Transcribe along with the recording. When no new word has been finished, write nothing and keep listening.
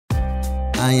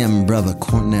I am Brother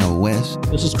Cornell West.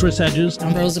 This is Chris Hedges.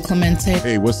 I'm Rosa Clemente.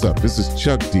 Hey, what's up? This is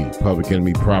Chuck D, Public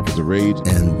Enemy Prophets of Rage.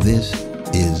 And this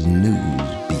is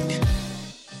Newsbeat.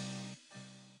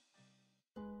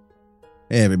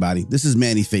 Hey everybody, this is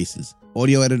Manny Faces,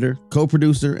 audio editor,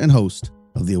 co-producer, and host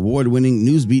of the award-winning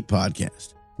Newsbeat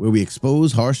podcast, where we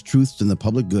expose harsh truths in the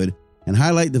public good and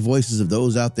highlight the voices of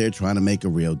those out there trying to make a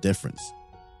real difference.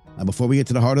 Now, before we get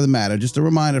to the heart of the matter, just a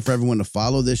reminder for everyone to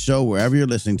follow this show wherever you're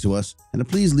listening to us, and to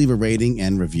please leave a rating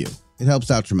and review. It helps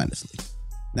out tremendously.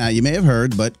 Now, you may have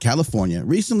heard, but California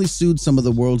recently sued some of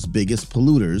the world's biggest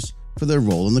polluters for their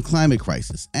role in the climate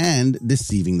crisis and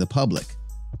deceiving the public.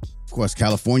 Of course,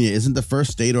 California isn't the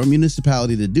first state or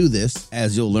municipality to do this,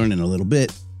 as you'll learn in a little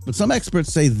bit, but some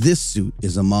experts say this suit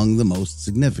is among the most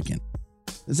significant.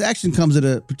 This action comes at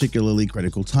a particularly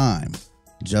critical time.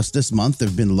 Just this month, there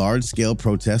have been large-scale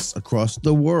protests across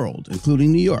the world,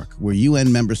 including New York, where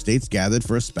UN member states gathered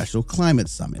for a special climate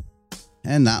summit.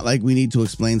 And not like we need to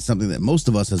explain something that most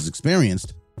of us has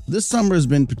experienced, this summer has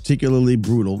been particularly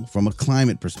brutal from a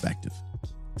climate perspective.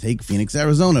 Take Phoenix,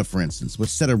 Arizona, for instance, which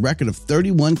set a record of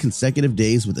 31 consecutive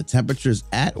days with the temperatures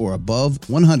at or above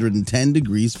 110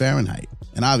 degrees Fahrenheit.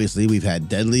 And obviously, we've had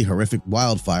deadly, horrific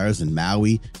wildfires in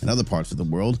Maui and other parts of the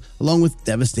world, along with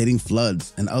devastating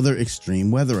floods and other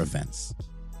extreme weather events.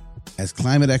 As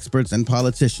climate experts and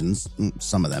politicians,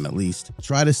 some of them at least,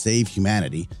 try to save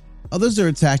humanity, others are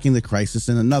attacking the crisis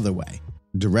in another way,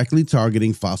 directly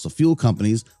targeting fossil fuel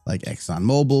companies like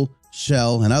ExxonMobil,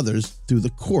 Shell, and others through the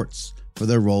courts for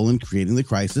their role in creating the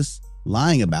crisis,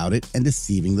 lying about it, and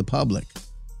deceiving the public.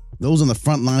 Those on the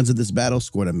front lines of this battle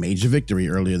scored a major victory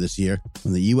earlier this year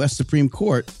when the U.S. Supreme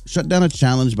Court shut down a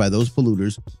challenge by those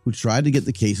polluters who tried to get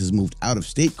the cases moved out of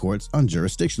state courts on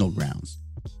jurisdictional grounds.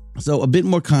 So, a bit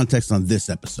more context on this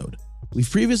episode. We've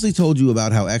previously told you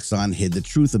about how Exxon hid the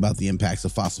truth about the impacts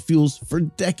of fossil fuels for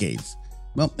decades.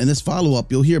 Well, in this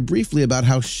follow-up, you'll hear briefly about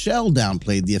how Shell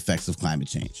downplayed the effects of climate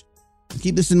change.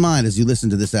 Keep this in mind as you listen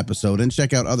to this episode and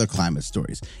check out other climate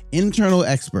stories. Internal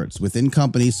experts within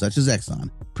companies such as Exxon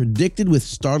predicted with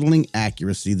startling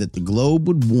accuracy that the globe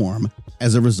would warm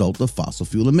as a result of fossil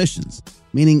fuel emissions,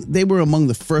 meaning they were among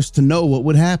the first to know what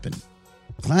would happen.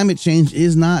 Climate change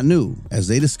is not new, as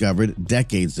they discovered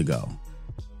decades ago.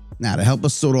 Now, to help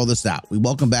us sort all this out, we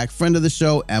welcome back friend of the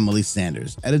show, Emily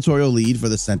Sanders, editorial lead for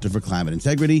the Center for Climate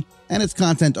Integrity and its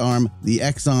content arm, the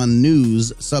Exxon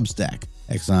News Substack.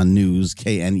 Exxon News,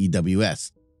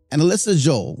 KNEWS, and Alyssa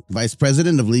Joel, Vice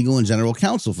President of Legal and General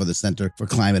Counsel for the Center for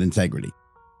Climate Integrity.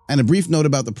 And a brief note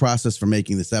about the process for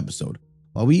making this episode.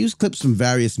 While we use clips from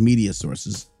various media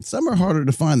sources, some are harder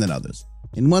to find than others.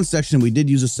 In one section, we did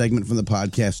use a segment from the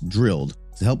podcast Drilled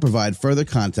to help provide further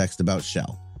context about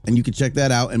Shell. And you can check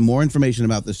that out and more information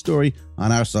about this story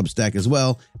on our Substack as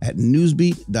well at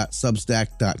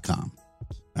newsbeat.substack.com.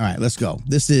 All right, let's go.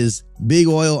 This is Big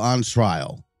Oil on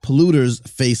Trial. Polluters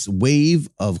face wave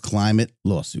of climate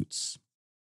lawsuits.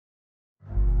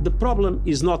 The problem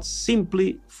is not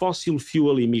simply fossil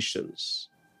fuel emissions.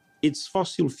 It's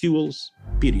fossil fuels,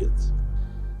 period.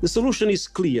 The solution is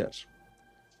clear.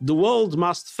 The world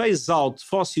must phase out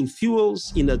fossil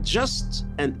fuels in a just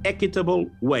and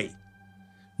equitable way,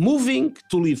 moving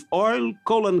to leave oil,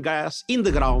 coal, and gas in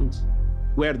the ground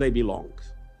where they belong,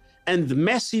 and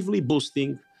massively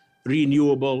boosting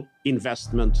renewable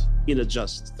investment in a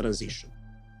just transition.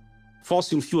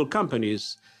 Fossil fuel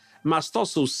companies must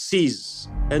also cease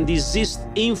and desist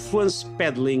influence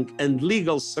peddling and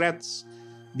legal threats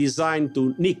designed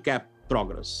to kneecap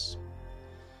progress.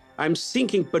 I'm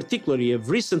thinking particularly of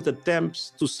recent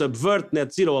attempts to subvert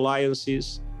net zero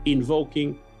alliances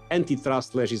invoking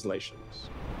antitrust legislations.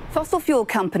 Fossil fuel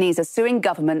companies are suing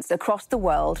governments across the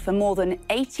world for more than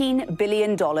 $18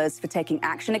 billion for taking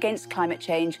action against climate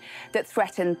change that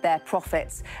threatened their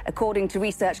profits, according to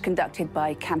research conducted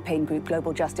by campaign group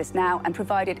Global Justice Now and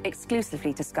provided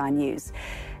exclusively to Sky News.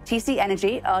 TC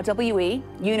Energy, RWE,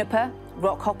 Uniper,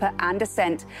 Rockhopper and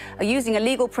Ascent are using a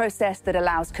legal process that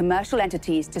allows commercial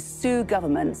entities to sue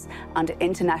governments under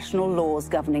international laws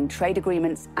governing trade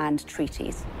agreements and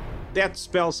treaties. That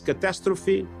spells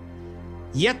catastrophe.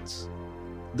 Yet,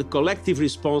 the collective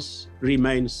response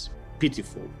remains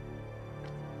pitiful.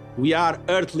 We are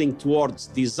hurtling towards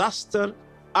disaster,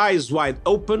 eyes wide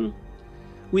open,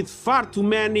 with far too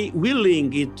many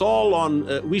willing it all on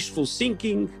wishful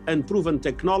thinking, unproven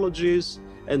technologies,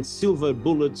 and silver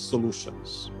bullet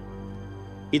solutions.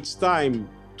 It's time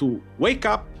to wake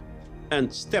up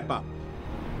and step up.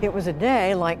 It was a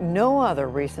day like no other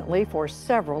recently for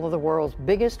several of the world's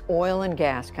biggest oil and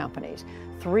gas companies.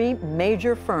 3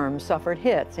 major firms suffered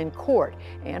hits in court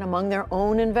and among their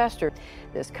own investors.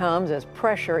 This comes as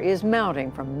pressure is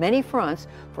mounting from many fronts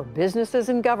for businesses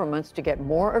and governments to get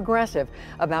more aggressive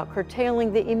about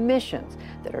curtailing the emissions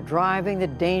that are driving the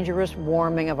dangerous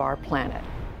warming of our planet.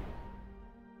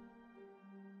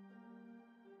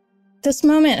 This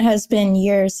moment has been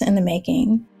years in the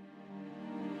making.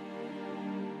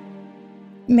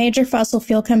 Major fossil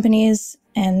fuel companies,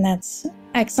 and that's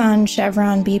Exxon,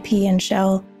 Chevron, BP, and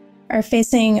Shell, are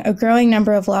facing a growing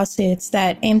number of lawsuits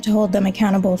that aim to hold them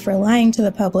accountable for lying to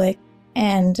the public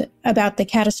and about the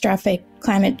catastrophic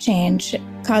climate change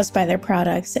caused by their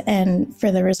products and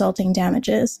for the resulting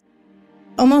damages.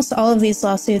 Almost all of these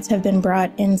lawsuits have been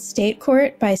brought in state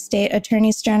court by state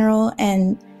attorneys general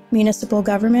and municipal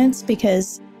governments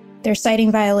because they're citing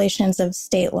violations of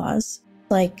state laws,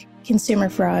 like consumer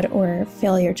fraud or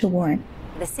failure to warn.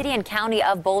 The city and county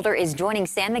of Boulder is joining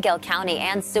San Miguel County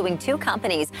and suing 2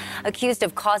 companies accused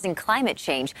of causing climate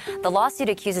change. The lawsuit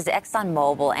accuses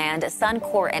ExxonMobil and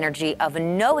Suncor Energy of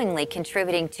knowingly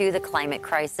contributing to the climate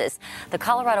crisis. The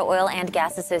Colorado Oil and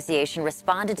Gas Association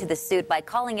responded to the suit by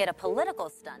calling it a political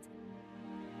stunt.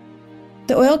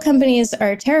 The oil companies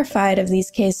are terrified of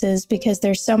these cases because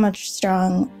there's so much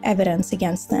strong evidence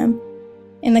against them.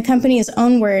 In the company's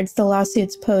own words, the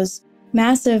lawsuits pose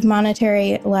massive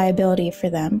monetary liability for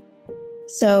them.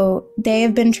 So they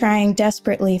have been trying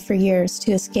desperately for years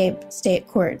to escape state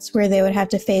courts, where they would have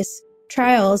to face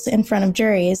trials in front of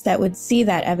juries that would see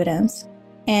that evidence,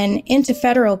 and into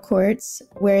federal courts,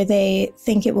 where they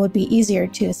think it would be easier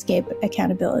to escape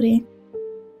accountability.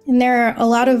 And there are a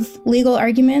lot of legal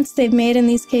arguments they've made in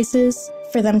these cases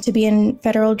for them to be in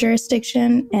federal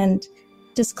jurisdiction. And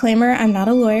disclaimer, I'm not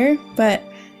a lawyer, but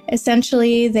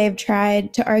essentially they've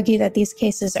tried to argue that these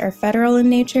cases are federal in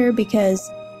nature because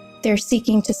they're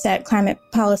seeking to set climate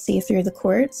policy through the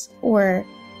courts, or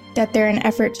that they're an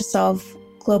effort to solve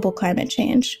global climate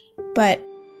change. But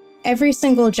every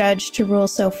single judge to rule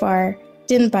so far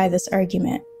didn't buy this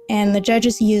argument, and the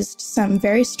judges used some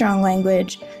very strong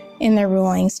language in their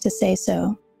rulings to say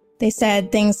so. They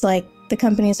said things like the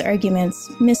company's arguments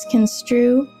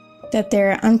misconstrue, that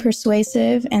they're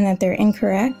unpersuasive, and that they're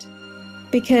incorrect.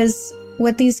 Because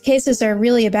what these cases are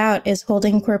really about is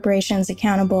holding corporations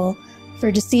accountable for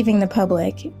deceiving the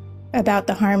public about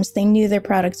the harms they knew their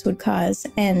products would cause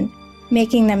and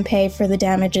making them pay for the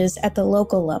damages at the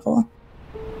local level.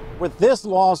 With this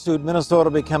lawsuit,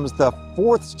 Minnesota becomes the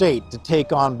 4th state to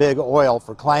take on big oil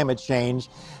for climate change,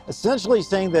 essentially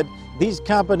saying that these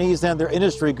companies and their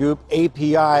industry group,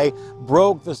 API,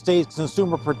 broke the state's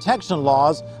consumer protection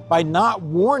laws by not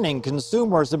warning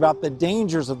consumers about the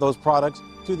dangers of those products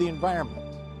to the environment.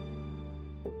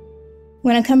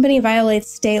 When a company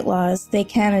violates state laws, they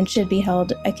can and should be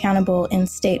held accountable in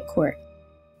state court.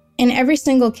 In every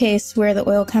single case where the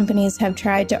oil companies have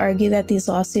tried to argue that these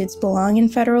lawsuits belong in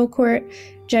federal court,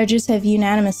 judges have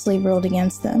unanimously ruled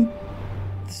against them.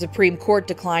 The Supreme Court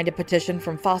declined a petition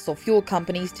from fossil fuel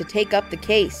companies to take up the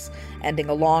case, ending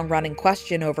a long-running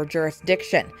question over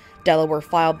jurisdiction. Delaware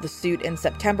filed the suit in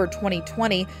September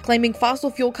 2020, claiming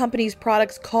fossil fuel companies'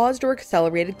 products caused or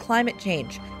accelerated climate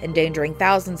change, endangering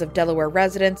thousands of Delaware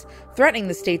residents, threatening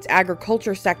the state's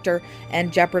agriculture sector,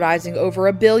 and jeopardizing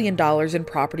over $1 billion in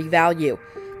property value.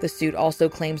 The suit also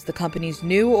claims the companies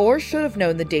knew or should have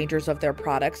known the dangers of their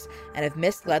products and have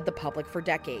misled the public for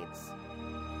decades.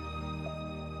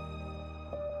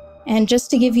 And just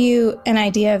to give you an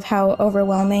idea of how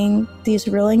overwhelming these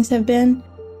rulings have been,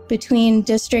 between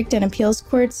district and appeals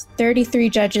courts, 33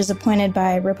 judges appointed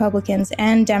by Republicans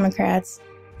and Democrats,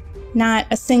 not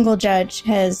a single judge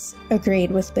has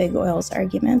agreed with Big Oil's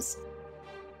arguments.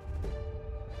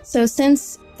 So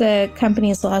since the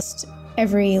companies lost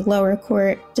every lower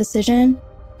court decision,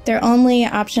 their only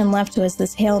option left was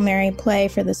this Hail Mary play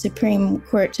for the Supreme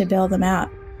Court to bail them out,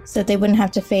 so that they wouldn't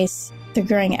have to face the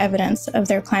growing evidence of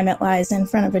their climate lies in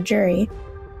front of a jury.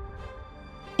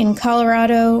 In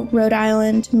Colorado, Rhode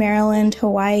Island, Maryland,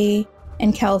 Hawaii,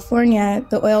 and California,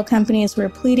 the oil companies were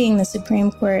pleading the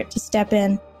Supreme Court to step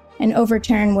in and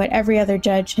overturn what every other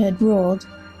judge had ruled.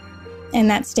 And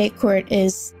that state court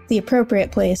is the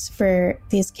appropriate place for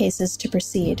these cases to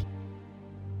proceed.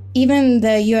 Even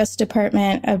the U.S.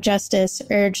 Department of Justice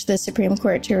urged the Supreme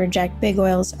Court to reject Big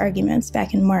Oil's arguments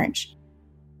back in March.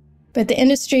 But the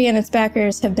industry and its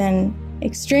backers have been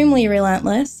extremely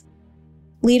relentless.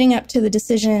 Leading up to the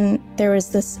decision, there was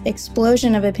this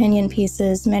explosion of opinion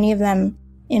pieces, many of them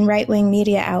in right-wing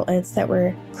media outlets that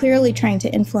were clearly trying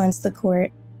to influence the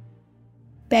court.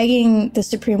 begging the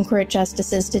Supreme Court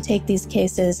justices to take these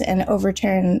cases and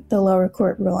overturn the lower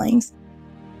court rulings.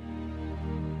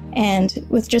 And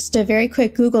with just a very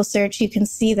quick Google search, you can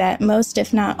see that most,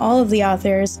 if not all, of the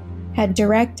authors had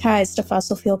direct ties to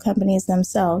fossil fuel companies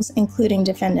themselves, including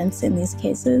defendants in these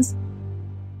cases.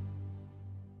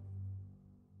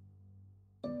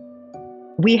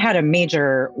 We had a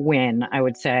major win, I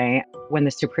would say, when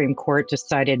the Supreme Court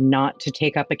decided not to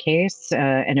take up a case,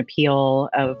 an appeal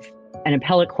of an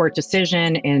appellate court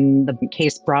decision in the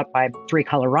case brought by 3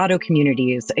 Colorado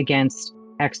communities against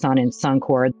Exxon and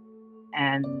Suncor.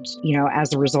 And,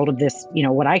 as a result of this,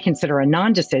 what I consider a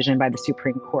non-decision by the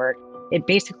Supreme Court, it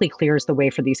basically clears the way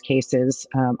for these cases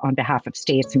on behalf of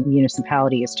states and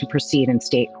municipalities to proceed in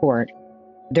state court.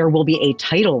 There will be a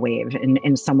tidal wave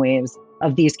in some ways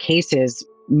of these cases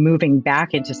moving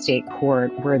back into state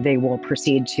court, where they will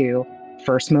proceed to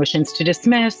first motions to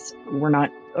dismiss. We're not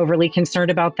overly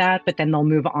concerned about that, but then they'll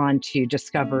move on to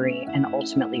discovery and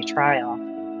ultimately trial.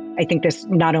 I think this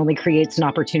not only creates an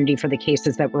opportunity for the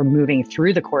cases that were moving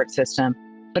through the court system,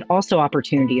 but also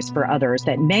opportunities for others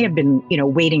that may have been,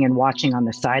 waiting and watching on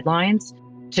the sidelines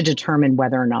to determine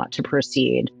whether or not to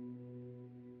proceed.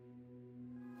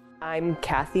 I'm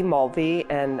Kathy Mulvey,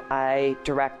 and I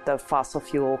direct the Fossil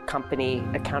Fuel Company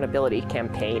Accountability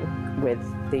Campaign with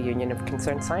the Union of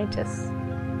Concerned Scientists.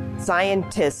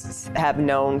 Scientists have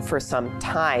known for some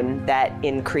time that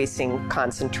increasing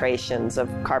concentrations of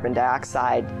carbon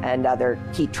dioxide and other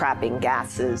heat-trapping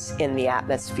gases in the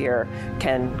atmosphere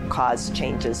can cause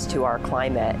changes to our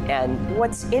climate. And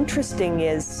what's interesting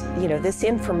is, this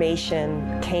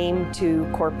information came to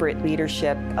corporate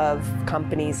leadership of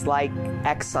companies like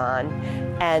Exxon.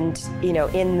 And,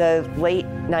 in the late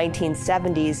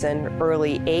 1970s and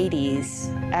early 80s,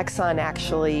 Exxon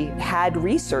actually had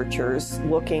researchers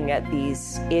looking at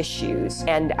these issues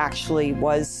and actually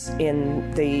was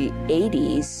in the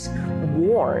 80s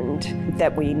warned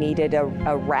that we needed a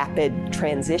rapid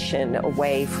transition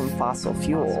away from fossil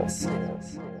fuels.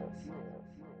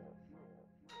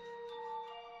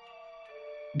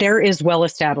 There is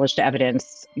well-established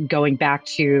evidence going back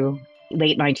to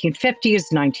late 1950s,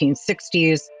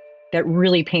 1960s, that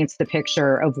really paints the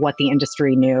picture of what the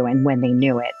industry knew and when they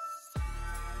knew it.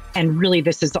 And really,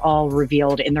 this is all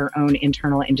revealed in their own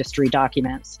internal industry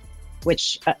documents,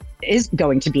 which is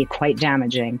going to be quite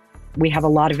damaging. We have a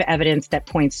lot of evidence that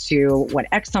points to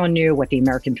what Exxon knew, what the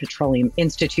American Petroleum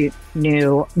Institute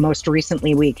knew. Most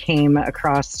recently, we came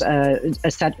across a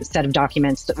set of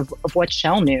documents of what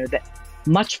Shell knew, that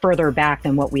much further back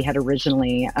than what we had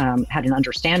originally had an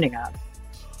understanding of.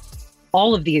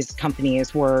 All of these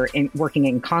companies were working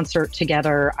in concert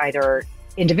together, either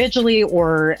individually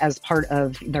or as part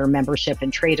of their membership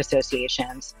in trade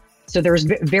associations. So there's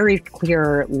very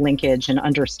clear linkage and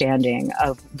understanding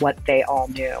of what they all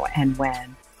knew and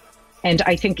when. And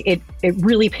I think it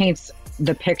really paints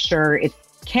the picture. It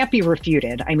can't be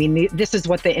refuted. I mean, this is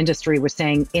what the industry was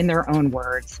saying in their own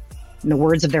words, in the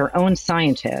words of their own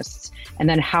scientists, and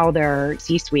then how their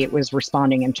C-suite was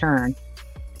responding in turn.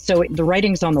 So the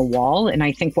writing's on the wall, and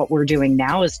I think what we're doing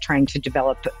now is trying to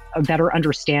develop a better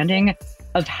understanding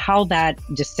of how that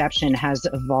deception has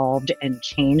evolved and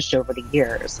changed over the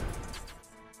years.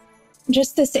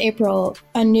 Just this April,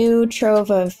 a new trove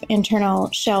of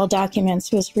internal Shell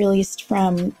documents was released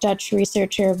from Dutch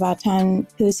researcher Vatan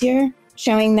Huizier,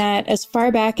 showing that as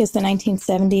far back as the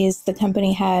 1970s, the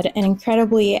company had an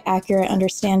incredibly accurate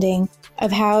understanding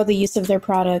of how the use of their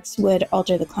products would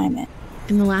alter the climate.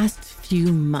 In the last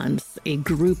few months, a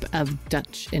group of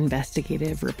Dutch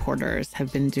investigative reporters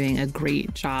have been doing a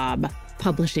great job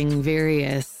publishing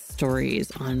various stories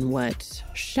on what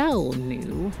Shell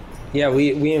knew. Yeah,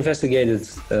 we investigated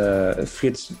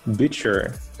Frits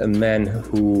Butcher, a man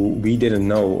who we didn't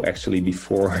know actually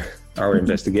before our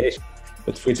investigation.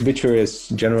 But Frits Butcher is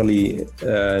generally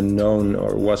known,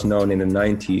 or was known in the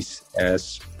 90s,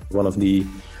 as one of the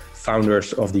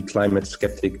founders of the climate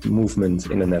skeptic movement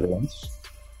in the Netherlands.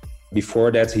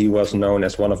 Before that, he was known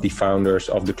as one of the founders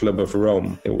of the Club of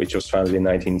Rome, which was founded in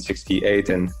 1968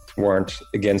 and warned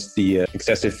against the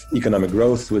excessive economic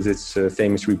growth with its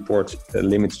famous report,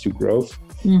 Limits to Growth.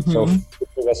 Mm-hmm. So he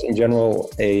was in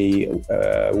general a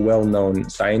well-known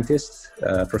scientist,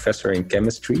 professor in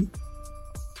chemistry.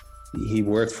 He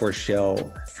worked for Shell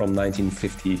from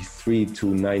 1953 to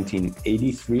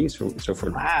 1983, so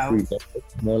for 3 decades,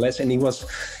 more or less. And he was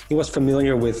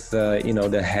familiar with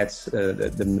the heads,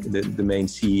 the main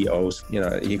CEOs.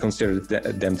 He considered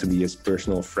them to be his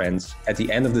personal friends. At the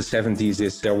end of the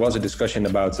 70s, there was a discussion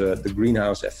about the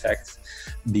greenhouse effect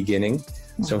beginning.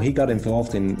 So he got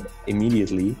involved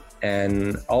immediately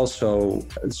and also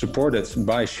supported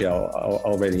by Shell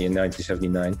already in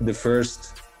 1979. The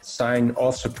first sign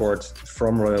of support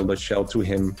from Royal Dutch Shell to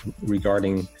him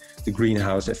regarding the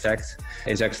greenhouse effect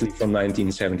is actually from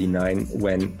 1979,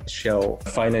 when Shell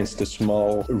financed a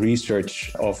small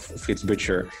research of Fritz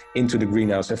Butcher into the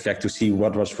greenhouse effect to see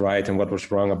what was right and what was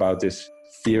wrong about this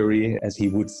theory, as he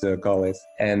would call it.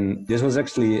 And this was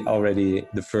actually already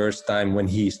the first time when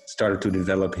he started to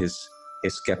develop his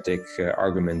skeptic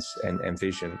arguments and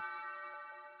vision.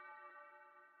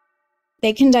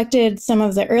 They conducted some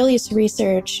of the earliest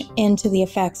research into the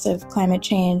effects of climate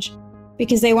change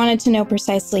because they wanted to know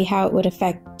precisely how it would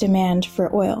affect demand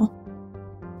for oil.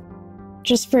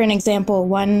 Just for an example,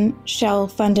 one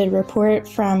Shell-funded report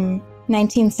from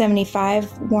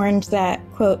 1975 warned that,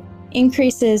 quote,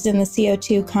 increases in the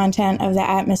CO2 content of the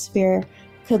atmosphere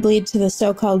could lead to the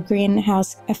so-called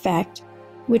greenhouse effect,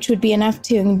 which would be enough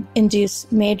to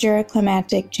induce major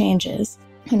climatic changes,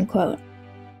 unquote.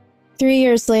 3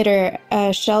 years later,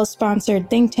 a Shell-sponsored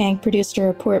think tank produced a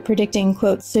report predicting,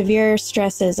 quote, severe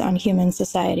stresses on human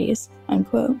societies,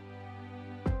 unquote.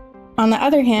 On the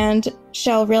other hand,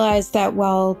 Shell realized that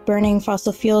while burning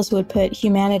fossil fuels would put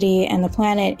humanity and the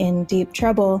planet in deep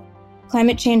trouble,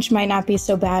 climate change might not be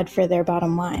so bad for their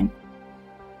bottom line.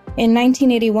 In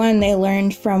 1981, they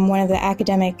learned from one of the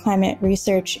academic climate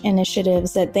research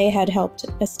initiatives that they had helped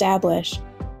establish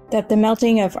that the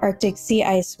melting of Arctic sea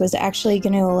ice was actually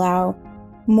going to allow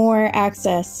more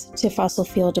access to fossil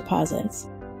fuel deposits.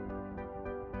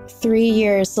 3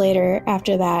 years later,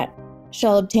 after that,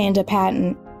 Shell obtained a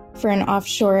patent for an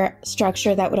offshore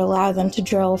structure that would allow them to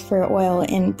drill for oil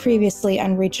in previously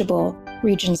unreachable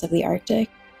regions of the Arctic.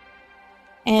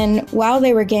 And while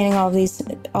they were gaining all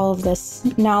of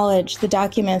this knowledge, the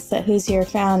documents that Hoosier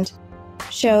found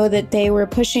show that they were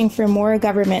pushing for more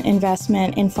government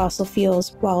investment in fossil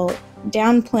fuels while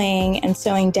downplaying and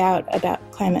sowing doubt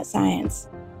about climate science.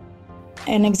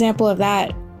 An example of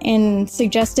that, in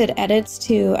suggested edits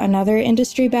to another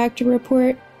industry-backed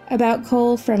report about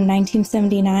coal from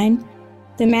 1979,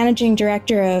 the managing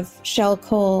director of Shell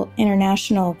Coal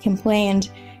International complained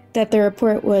that the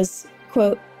report was,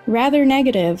 quote, rather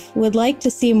negative, would like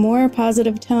to see more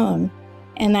positive tone,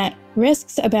 and that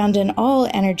risks abound in all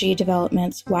energy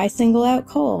developments, why single out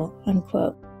coal,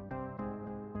 unquote.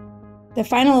 The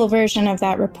final version of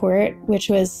that report, which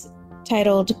was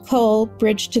titled Coal,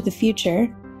 Bridge to the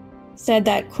Future, said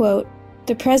that, quote,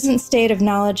 the present state of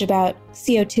knowledge about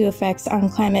CO2 effects on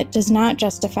climate does not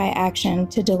justify action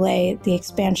to delay the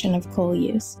expansion of coal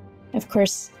use. Of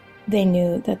course, they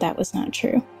knew that that was not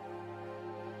true.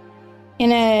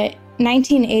 In a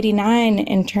 1989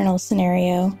 internal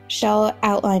scenario, Shell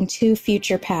outlined two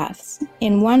future paths.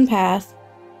 In one path,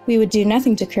 we would do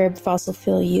nothing to curb fossil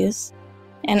fuel use.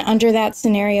 And under that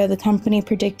scenario, the company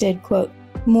predicted, quote,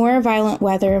 more violent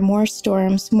weather, more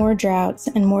storms, more droughts,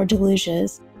 and more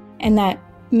deluges, and that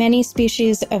many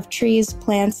species of trees,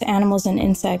 plants, animals, and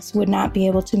insects would not be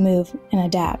able to move and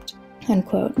adapt,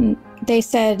 unquote. And they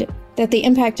said that the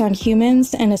impact on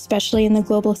humans, and especially in the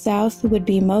global south, would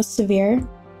be most severe,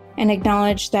 and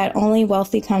acknowledged that only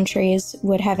wealthy countries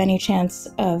would have any chance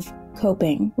of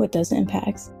coping with those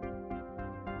impacts.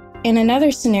 In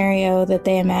another scenario that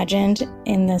they imagined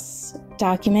in this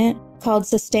document, called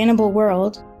Sustainable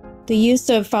World, the use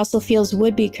of fossil fuels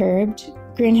would be curbed,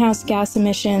 greenhouse gas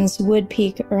emissions would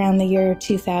peak around the year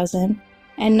 2000,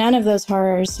 and none of those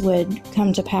horrors would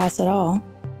come to pass at all.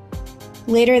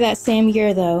 Later that same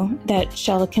year, though, that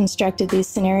Shell constructed these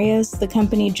scenarios, the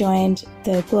company joined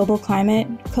the Global Climate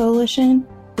Coalition,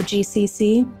 the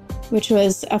GCC, which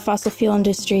was a fossil fuel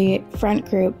industry front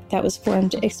group that was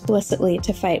formed explicitly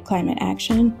to fight climate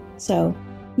action. So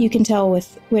you can tell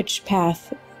with which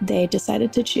path they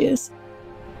decided to choose.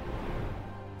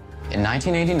 In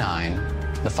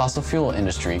 1989, the fossil fuel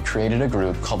industry created a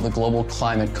group called the Global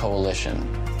Climate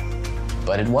Coalition.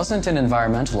 But it wasn't an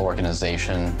environmental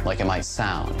organization like it might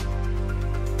sound.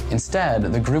 Instead,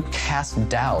 the group cast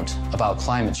doubt about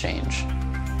climate change,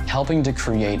 helping to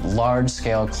create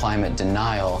large-scale climate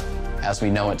denial as we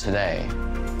know it today.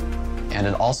 And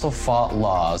it also fought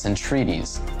laws and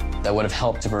treaties that would have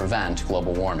helped to prevent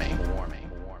global warming.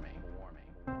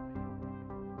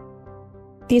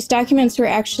 These documents were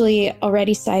actually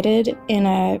already cited in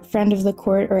a friend of the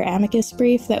court or amicus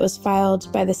brief that was filed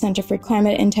by the Center for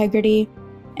Climate Integrity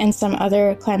and some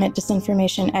other climate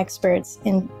disinformation experts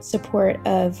in support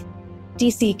of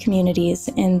DC communities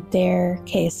in their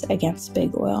case against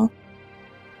big oil.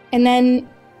 And then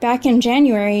back in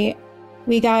January,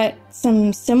 we got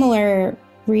some similar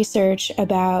research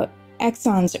about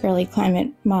Exxon's early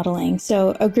climate modeling.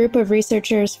 So a group of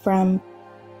researchers from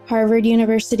Harvard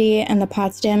University and the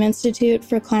Potsdam Institute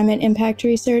for Climate Impact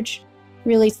Research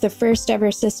released the first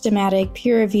ever systematic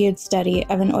peer-reviewed study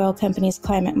of an oil company's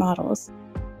climate models,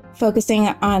 focusing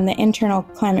on the internal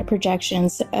climate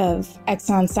projections of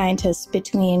Exxon scientists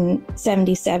between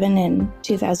 1977 and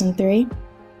 2003.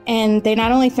 And they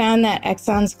not only found that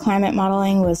Exxon's climate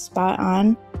modeling was spot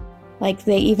on, like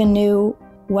they even knew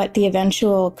what the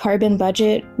eventual carbon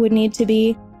budget would need to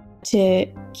be to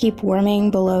keep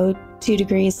warming below 2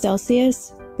 degrees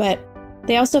Celsius, but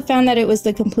they also found that it was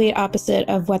the complete opposite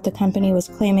of what the company was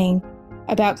claiming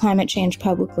about climate change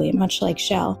publicly, much like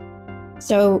Shell.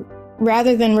 So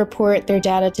rather than report their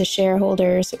data to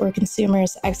shareholders or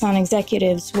consumers, Exxon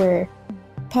executives were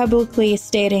publicly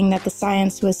stating that the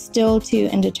science was still too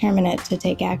indeterminate to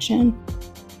take action.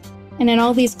 And in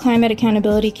all these climate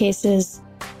accountability cases,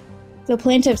 the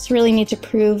plaintiffs really need to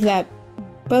prove that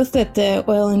both that the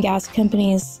oil and gas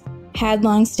companies had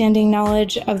longstanding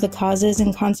knowledge of the causes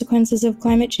and consequences of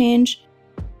climate change,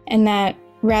 and that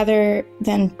rather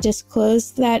than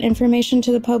disclose that information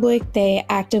to the public, they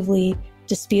actively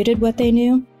disputed what they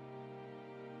knew.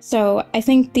 So I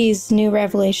think these new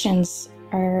revelations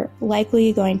are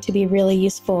likely going to be really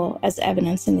useful as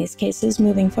evidence in these cases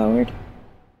moving forward.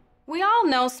 We all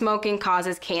know smoking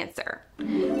causes cancer.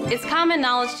 It's common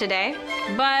knowledge today,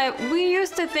 but we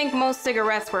used to think most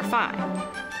cigarettes were fine.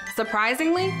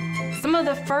 Surprisingly, some of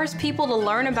the first people to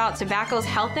learn about tobacco's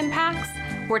health impacts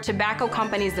were tobacco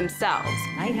companies themselves.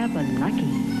 I have a lucky.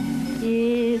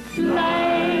 It's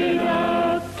light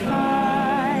of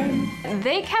time.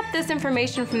 They kept this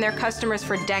information from their customers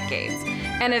for decades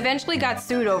and eventually got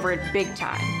sued over it big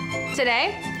time.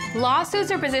 Today,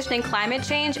 lawsuits are positioning climate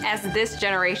change as this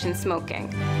generation's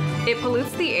smoking. It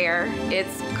pollutes the air,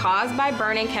 it's caused by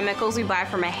burning chemicals we buy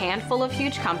from a handful of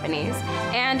huge companies,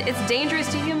 and it's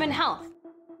dangerous to human health.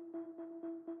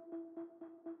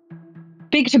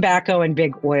 Big tobacco and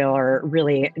big oil are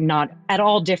really not at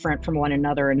all different from one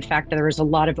another. In fact, there is a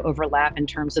lot of overlap in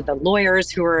terms of the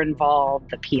lawyers who are involved,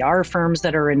 the PR firms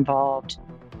that are involved,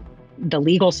 the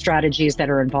legal strategies that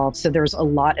are involved. So there's a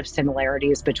lot of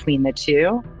similarities between the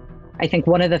two. I think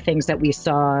one of the things that we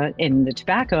saw in the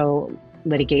tobacco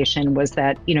litigation was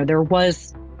that, there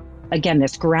was, again,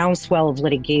 this groundswell of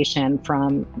litigation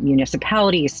from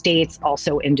municipalities, states,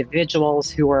 also individuals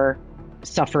who were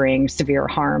suffering severe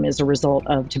harm as a result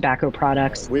of tobacco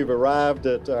products. We've arrived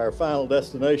at our final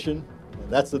destination,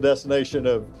 and that's the destination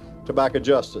of tobacco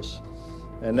justice.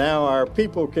 And now our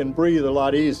people can breathe a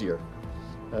lot easier.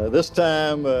 This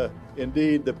time,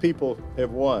 indeed, the people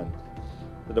have won.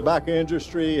 The tobacco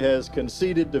industry has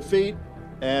conceded defeat,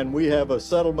 and we have a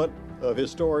settlement of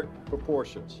historic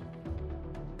proportions.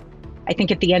 I think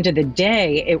at the end of the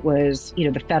day, it was,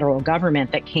 the federal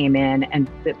government that came in and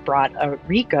that brought a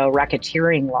RICO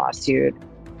racketeering lawsuit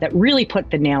that really put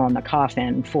the nail in the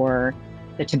coffin for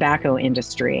the tobacco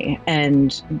industry.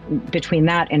 And between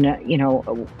that and,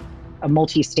 a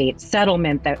multi-state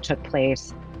settlement that took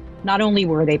place, not only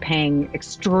were they paying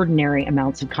extraordinary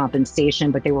amounts of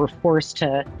compensation, but they were forced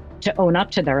to own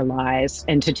up to their lies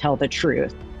and to tell the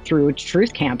truth through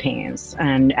truth campaigns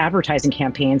and advertising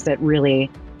campaigns that really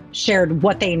shared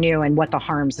what they knew and what the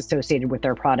harms associated with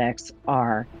their products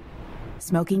are.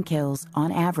 Smoking kills,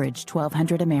 on average,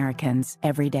 1,200 Americans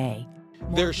every day.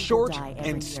 They're short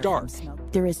and stark.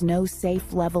 There is no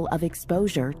safe level of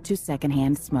exposure to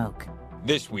secondhand smoke.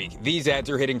 This week, these ads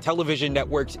are hitting television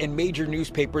networks and major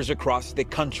newspapers across the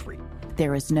country.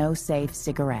 There is no safe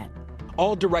cigarette.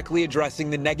 All directly addressing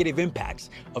the negative impacts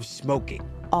of smoking.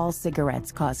 All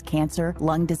cigarettes cause cancer,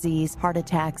 lung disease, heart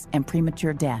attacks, and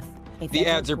premature death. The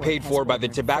ads are paid for by the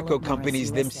tobacco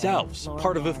companies themselves,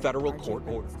 part of a federal court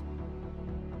order.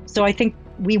 So I think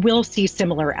we will see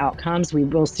similar outcomes. We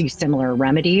will see similar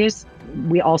remedies.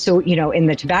 We also, in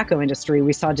the tobacco industry,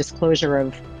 we saw disclosure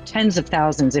of tens of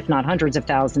thousands, if not hundreds of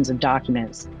thousands of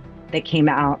documents that came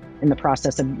out in the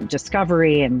process of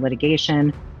discovery and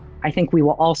litigation. I think we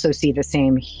will also see the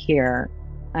same here.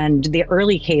 And the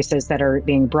early cases that are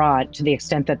being brought, to the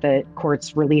extent that the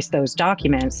courts release those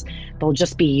documents, they'll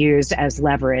just be used as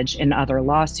leverage in other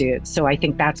lawsuits. So I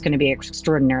think that's going to be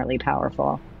extraordinarily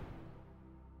powerful.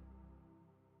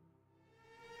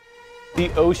 The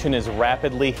ocean is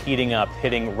rapidly heating up,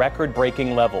 hitting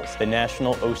record-breaking levels. The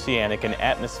National Oceanic and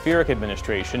Atmospheric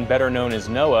Administration, better known as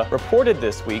NOAA, reported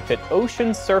this week that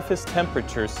ocean surface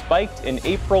temperatures spiked in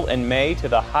April and May to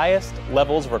the highest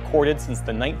levels recorded since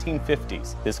the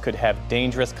 1950s. This could have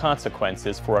dangerous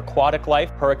consequences for aquatic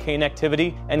life, hurricane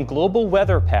activity, and global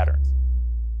weather patterns.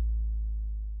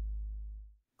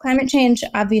 Climate change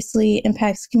obviously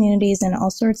impacts communities in all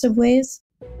sorts of ways.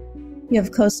 You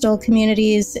have coastal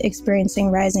communities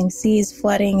experiencing rising seas,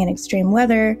 flooding, and extreme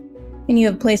weather. And you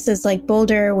have places like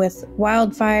Boulder with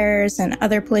wildfires and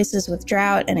other places with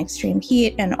drought and extreme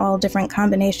heat and all different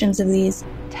combinations of these.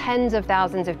 Tens of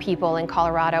thousands of people in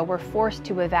Colorado were forced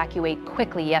to evacuate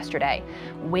quickly yesterday.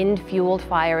 Wind-fueled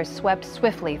fires swept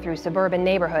swiftly through suburban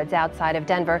neighborhoods outside of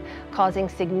Denver, causing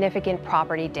significant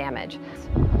property damage.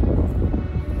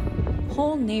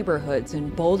 Whole neighborhoods in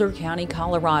Boulder County,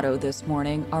 Colorado this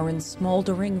morning are in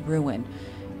smoldering ruin.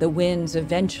 The winds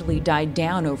eventually died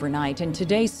down overnight, and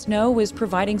today's snow is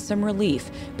providing some relief,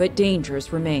 but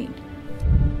dangers remain.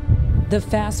 The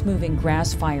fast-moving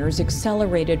grass fires,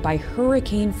 accelerated by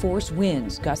hurricane-force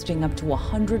winds gusting up to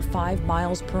 105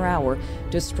 miles per hour,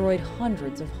 destroyed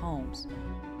hundreds of homes.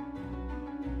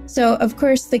 So, of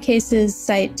course, the cases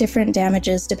cite different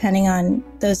damages depending on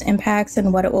those impacts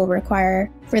and what it will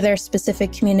require for their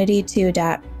specific community to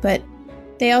adapt. But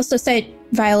they also cite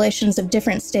violations of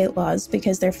different state laws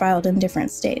because they're filed in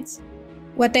different states.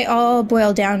 What they all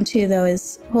boil down to, though,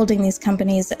 is holding these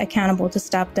companies accountable to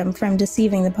stop them from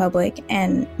deceiving the public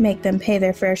and make them pay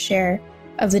their fair share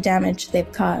of the damage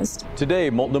they've caused. Today,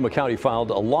 Multnomah County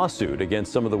filed a lawsuit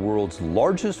against some of the world's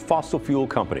largest fossil fuel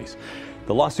companies.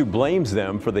 The lawsuit blames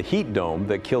them for the heat dome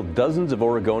that killed dozens of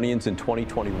Oregonians in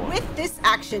 2021. With this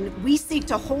action, we seek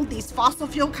to hold these fossil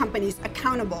fuel companies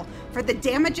accountable for the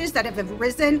damages that have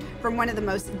arisen from one of the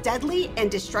most deadly and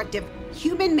destructive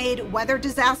human-made weather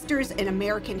disasters in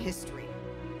American history.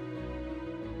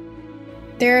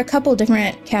 There are a couple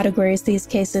different categories these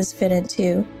cases fit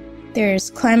into. There's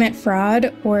climate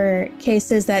fraud, or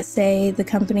cases that say the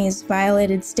companies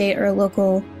violated state or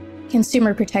local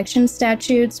consumer protection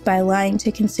statutes by lying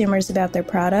to consumers about their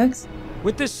products.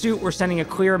 With this suit, we're sending a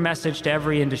clear message to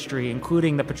every industry,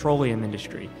 including the petroleum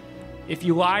industry. If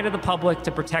you lie to the public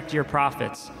to protect your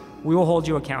profits, we will hold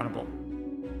you accountable.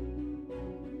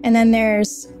 And then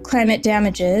there's climate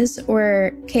damages,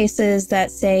 or cases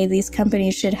that say these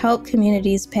companies should help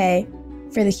communities pay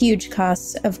for the huge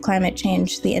costs of climate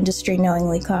change the industry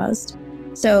knowingly caused.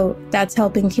 So that's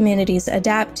helping communities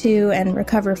adapt to and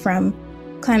recover from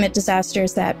climate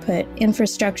disasters that put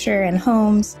infrastructure and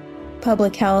homes,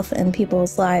 public health, and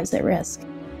people's lives at risk.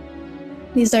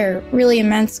 These are really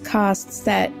immense costs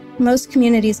that most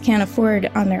communities can't afford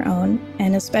on their own,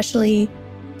 and especially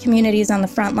communities on the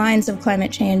front lines of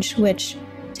climate change, which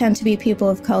tend to be people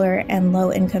of color and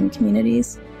low-income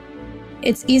communities.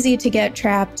 It's easy to get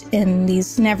trapped in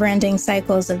these never-ending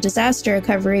cycles of disaster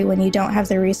recovery when you don't have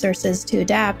the resources to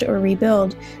adapt or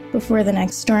rebuild before the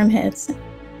next storm hits.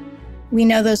 We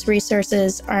know those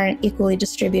resources aren't equally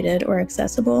distributed or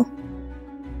accessible.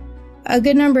 A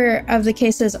good number of the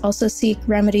cases also seek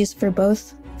remedies for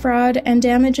both fraud and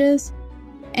damages,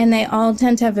 and they all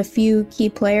tend to have a few key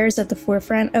players at the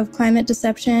forefront of climate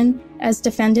deception as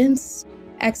defendants.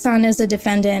 Exxon is a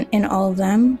defendant in all of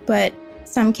them, but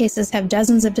some cases have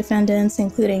dozens of defendants,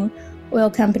 including oil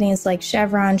companies like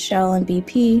Chevron, Shell, and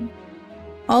BP.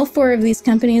 All four of these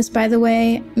companies, by the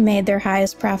way, made their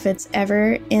highest profits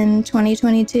ever in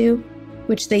 2022,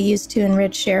 which they used to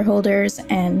enrich shareholders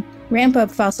and ramp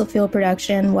up fossil fuel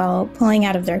production while pulling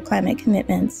out of their climate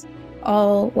commitments,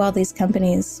 all while these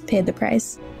companies paid the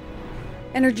price.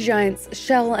 Energy giants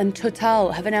Shell and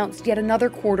Total have announced yet another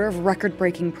quarter of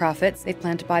record-breaking profits. They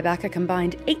plan to buy back a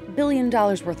combined $8 billion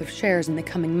worth of shares in the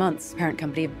coming months. Parent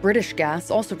company of British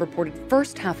Gas also reported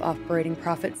first-half operating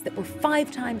profits that were 5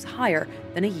 times higher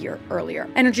than a year earlier.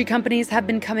 Energy companies have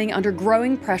been coming under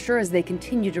growing pressure as they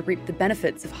continue to reap the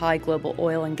benefits of high global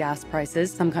oil and gas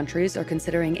prices. Some countries are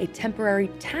considering a temporary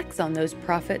tax on those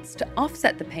profits to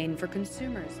offset the pain for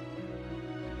consumers.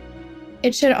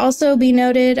 It should also be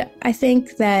noted, I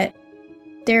think, that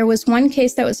there was one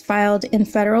case that was filed in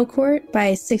federal court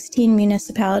by 16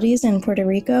 municipalities in Puerto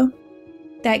Rico.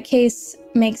 That case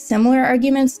makes similar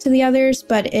arguments to the others,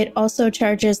 but it also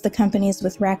charges the companies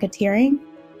with racketeering,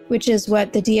 which is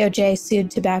what the DOJ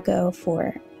sued tobacco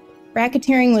for.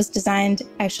 Racketeering was designed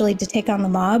actually to take on the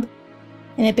mob,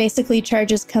 and it basically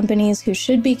charges companies who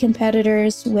should be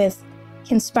competitors with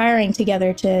conspiring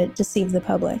together to deceive the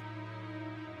public.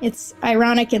 It's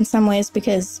ironic in some ways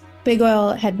because Big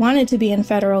Oil had wanted to be in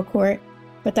federal court,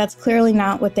 but that's clearly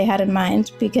not what they had in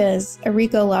mind, because a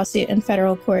RICO lawsuit in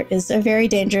federal court is a very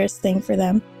dangerous thing for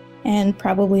them and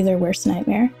probably their worst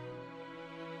nightmare.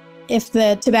 If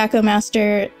the Tobacco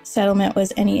Master settlement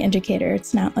was any indicator,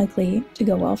 it's not likely to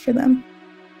go well for them.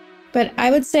 But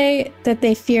I would say that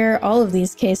they fear all of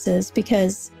these cases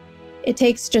because it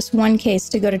takes just one case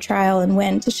to go to trial and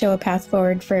win to show a path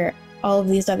forward for all of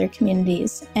these other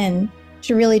communities and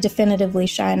to really definitively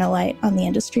shine a light on the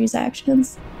industry's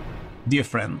actions. Dear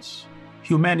friends,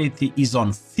 humanity is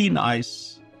on thin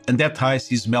ice, and that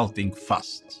ice is melting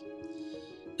fast.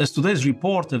 As today's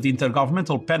report of the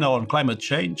Intergovernmental Panel on Climate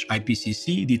Change,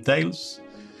 IPCC, details,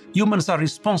 humans are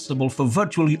responsible for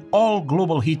virtually all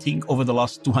global heating over the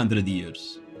last 200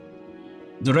 years.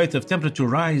 The rate of temperature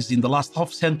rise in the last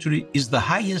half-century is the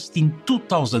highest in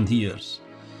 2,000 years.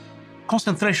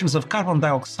 Concentrations of carbon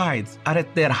dioxide are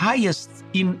at their highest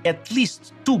in at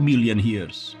least 2 million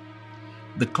years.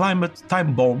 The climate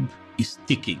time bomb is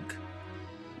ticking.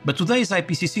 But today's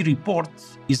IPCC report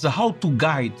is a how-to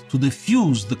guide to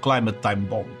defuse the climate time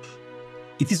bomb.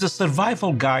 It is a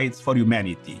survival guide for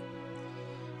humanity.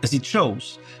 As it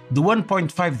shows, the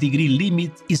 1.5 degree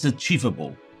limit is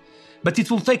achievable, but it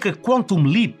will take a quantum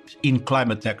leap in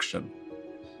climate action.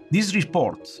 This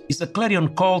report is a clarion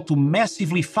call to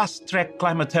massively fast-track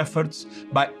climate efforts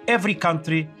by every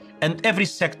country and every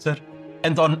sector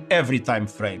and on every time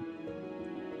frame.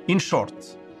 In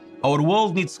short, our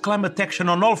world needs climate action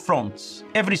on all fronts,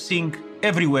 everything,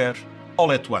 everywhere,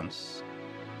 all at once.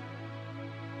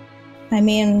 I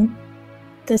mean,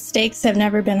 the stakes have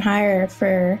never been higher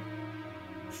for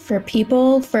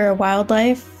people, for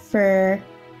wildlife, for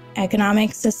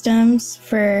economic systems,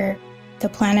 for the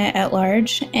planet at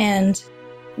large. And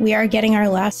we are getting our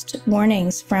last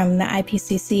warnings from the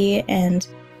IPCC and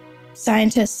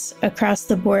scientists across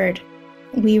the board.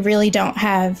 We really don't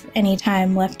have any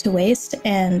time left to waste.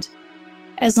 And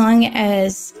as long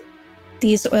as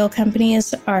these oil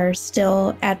companies are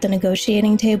still at the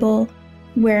negotiating table,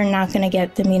 we're not going to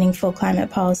get the meaningful climate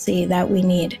policy that we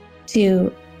need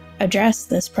to address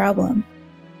this problem.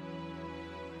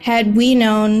 Had we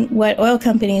known what oil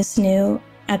companies knew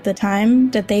at the time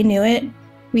that they knew it,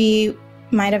 we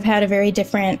might have had a very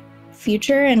different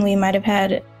future and we might have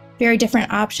had very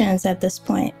different options at this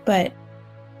point. But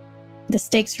the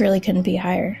stakes really couldn't be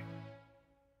higher.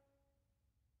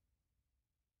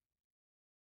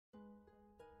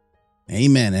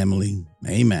 Amen, Emily.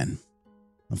 Amen.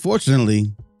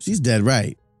 Unfortunately, she's dead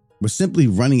right. We're simply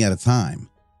running out of time.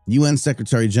 UN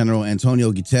Secretary General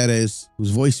Antonio Guterres,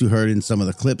 whose voice you heard in some of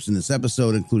the clips in this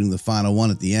episode, including the final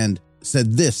one at the end,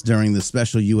 said this during the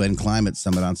special UN Climate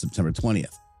Summit on September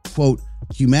 20th. Quote,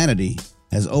 "Humanity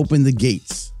has opened the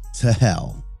gates to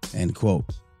hell." End quote.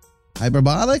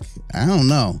 Hyperbolic? I don't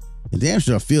know. It damn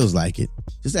sure feels like it.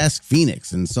 Just ask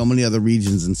Phoenix and so many other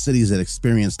regions and cities that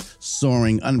experienced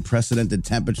soaring, unprecedented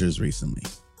temperatures recently.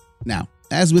 Now,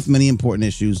 as with many important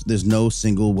issues, there's no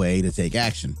single way to take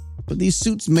action. But these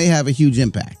suits may have a huge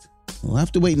impact. We'll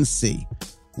have to wait and see.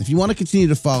 If you want to continue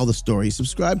to follow the story,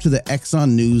 subscribe to the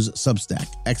Exxon News Substack,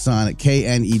 Exxon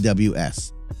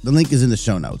KNEWS. The link is in the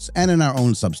show notes and in our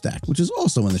own Substack, which is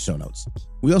also in the show notes.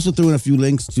 We also threw in a few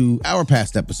links to our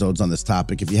past episodes on this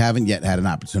topic if you haven't yet had an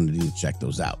opportunity to check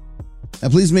those out. Now,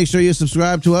 please make sure you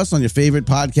subscribe to us on your favorite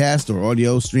podcast or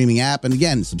audio streaming app. And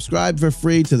again, subscribe for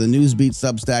free to the Newsbeat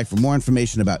Substack for more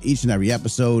information about each and every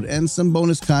episode and some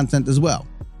bonus content as well.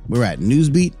 We're at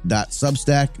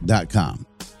newsbeat.substack.com.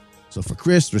 So for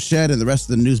Chris, Rashad, and the rest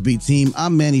of the Newsbeat team,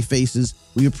 I'm Manny Faces.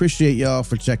 We appreciate y'all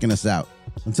for checking us out.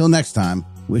 Until next time,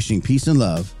 wishing peace and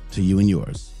love to you and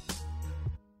yours.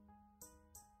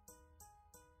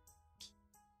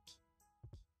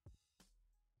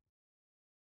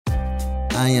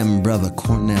 I am Brother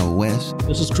Cornell West.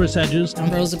 This is Chris Hedges. I'm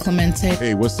Rosa Clemente.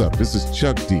 Hey, what's up? This is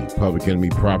Chuck D, Public Enemy,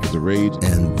 Prophets of Rage.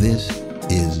 And this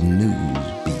is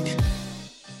Newsbeat.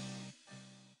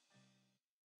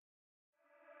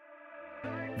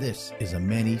 This is a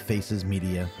Many Faces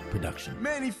Media production.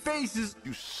 Many Faces.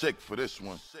 You sick for this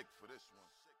one.